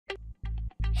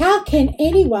How can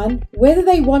anyone, whether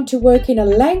they want to work in a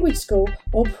language school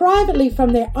or privately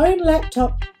from their own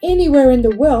laptop anywhere in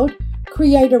the world,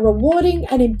 create a rewarding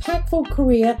and impactful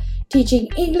career teaching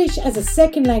English as a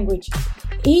second language,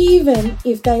 even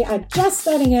if they are just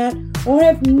starting out or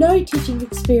have no teaching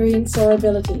experience or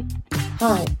ability?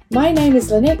 Hi, my name is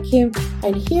Lynette Kim,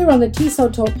 and here on the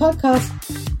TESOL Talk podcast,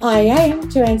 I aim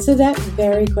to answer that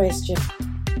very question.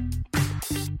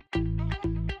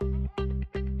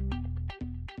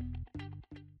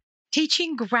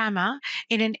 Teaching grammar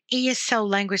in an ESL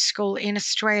language school in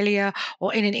Australia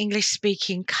or in an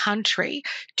English-speaking country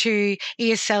to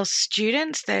ESL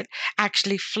students that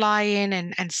actually fly in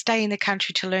and stay in the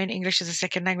country to learn English as a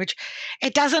second language,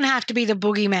 it doesn't have to be the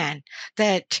boogeyman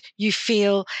that you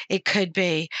feel it could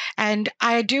be. And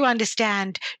I do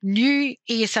understand new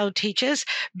ESL teachers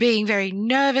being very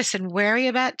nervous and wary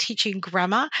about teaching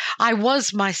grammar. I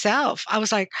was myself. I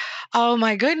was like, oh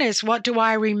my goodness, what do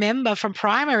I remember from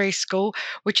primary school,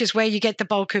 which is where you get the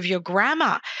bulk of your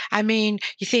grammar? I mean,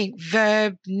 you think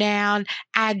verb, noun,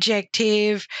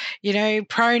 adjective,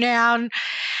 pronoun.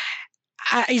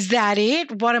 Is that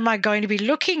it? What am I going to be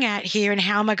looking at here, and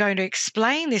how am I going to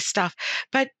explain this stuff?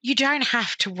 But you don't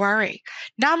have to worry.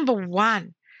 Number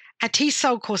one, a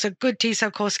TESOL course, a good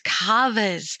TESOL course,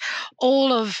 covers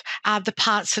all of the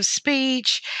parts of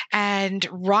speech and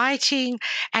writing,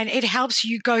 and it helps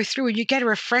you go through and you get a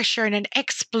refresher and an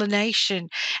explanation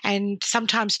and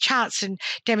sometimes charts and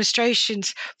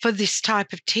demonstrations for this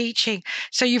type of teaching.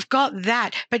 So you've got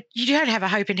that, but you don't have a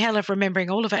hope in hell of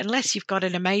remembering all of it unless you've got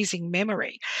an amazing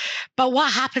memory. But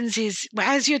what happens is,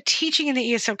 as you're teaching in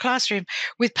the ESL classroom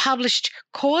with published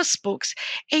course books,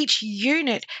 each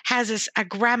unit has a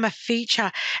grammar feature,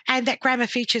 and that grammar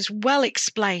feature is well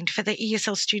explained for the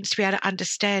ESL students to be able to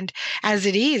understand as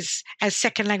it is as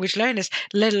second language learners,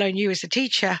 let alone you as a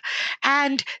teacher.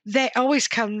 And they always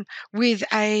come with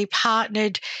a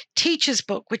partnered teacher's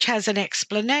book, which has an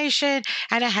explanation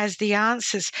and it has the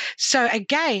answers. So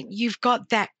again, you've got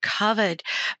that covered.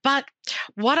 But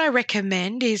what I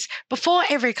recommend is, before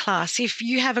every class, if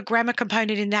you have a grammar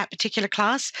component in that particular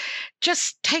class,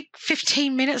 just take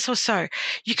 15 minutes or so.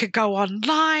 You could go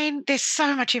online. There's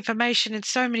so much information and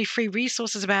so many free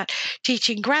resources about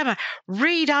teaching grammar.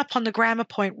 Read up on the grammar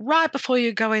point right before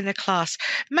you go in the class.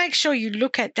 Make sure you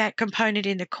look at that component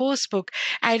in the course book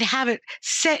and have it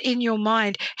set in your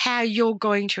mind how you're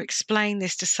going to explain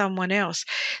this to someone else.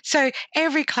 So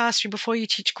every classroom, before you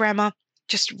teach grammar,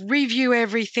 just review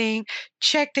everything,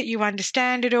 check that you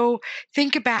understand it all,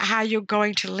 think about how you're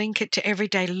going to link it to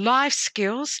everyday life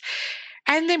skills,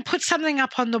 and then put something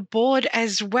up on the board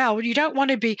as well. You don't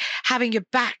want to be having your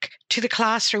back to the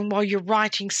classroom while you're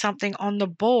writing something on the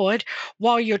board,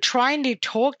 while you're trying to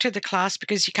talk to the class,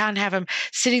 because you can't have them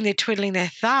sitting there twiddling their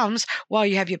thumbs while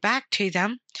you have your back to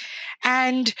them,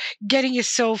 and getting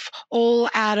yourself all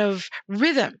out of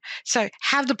rhythm. So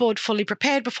have the board fully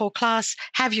prepared before class,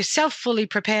 have yourself fully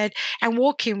prepared, and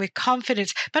walk in with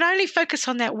confidence, but only focus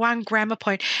on that one grammar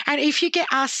point. And if you get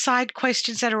asked side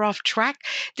questions that are off track,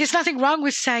 there's nothing wrong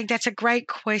with saying that's a great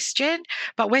question,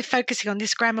 but we're focusing on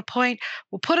this grammar point.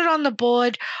 We'll put it on the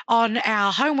board on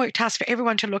our homework task for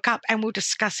everyone to look up, and we'll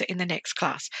discuss it in the next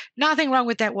class. Nothing wrong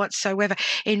with that whatsoever.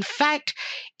 In fact,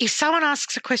 if someone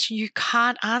asks a question you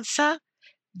can't answer,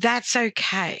 that's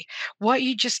okay. What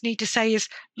you just need to say is,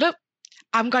 look,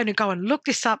 I'm going to go and look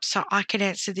this up so I can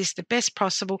answer this the best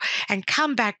possible and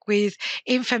come back with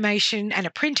information and a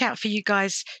printout for you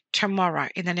guys tomorrow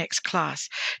in the next class.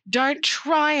 Don't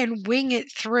try and wing it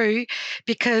through,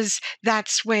 because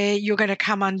that's where you're going to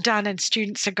come undone and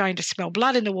students are going to smell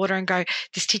blood in the water and go,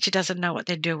 this teacher doesn't know what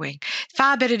they're doing.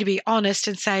 Far better to be honest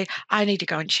and say, I need to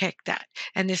go and check that.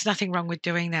 And there's nothing wrong with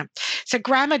doing that. So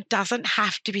grammar doesn't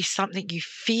have to be something you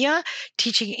fear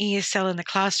teaching ESL in the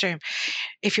classroom.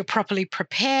 If you're properly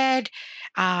prepared,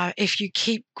 if you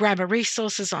keep grammar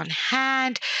resources on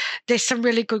hand, there's some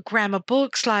really good grammar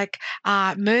books like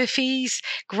Murphy's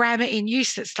Grammar in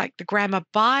Use. That's like the Grammar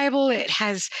Bible. It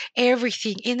has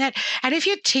everything in that. And if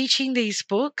you're teaching these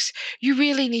books, you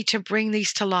really need to bring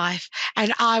these to life.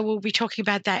 And I will be talking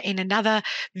about that in another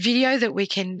video that we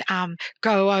can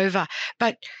go over.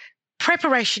 But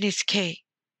preparation is key.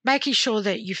 Making sure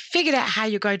that you've figured out how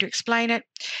you're going to explain it,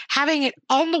 having it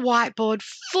on the whiteboard,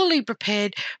 fully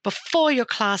prepared before your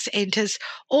class enters.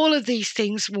 All of these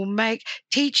things will make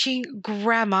teaching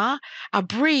grammar a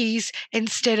breeze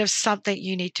instead of something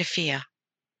you need to fear.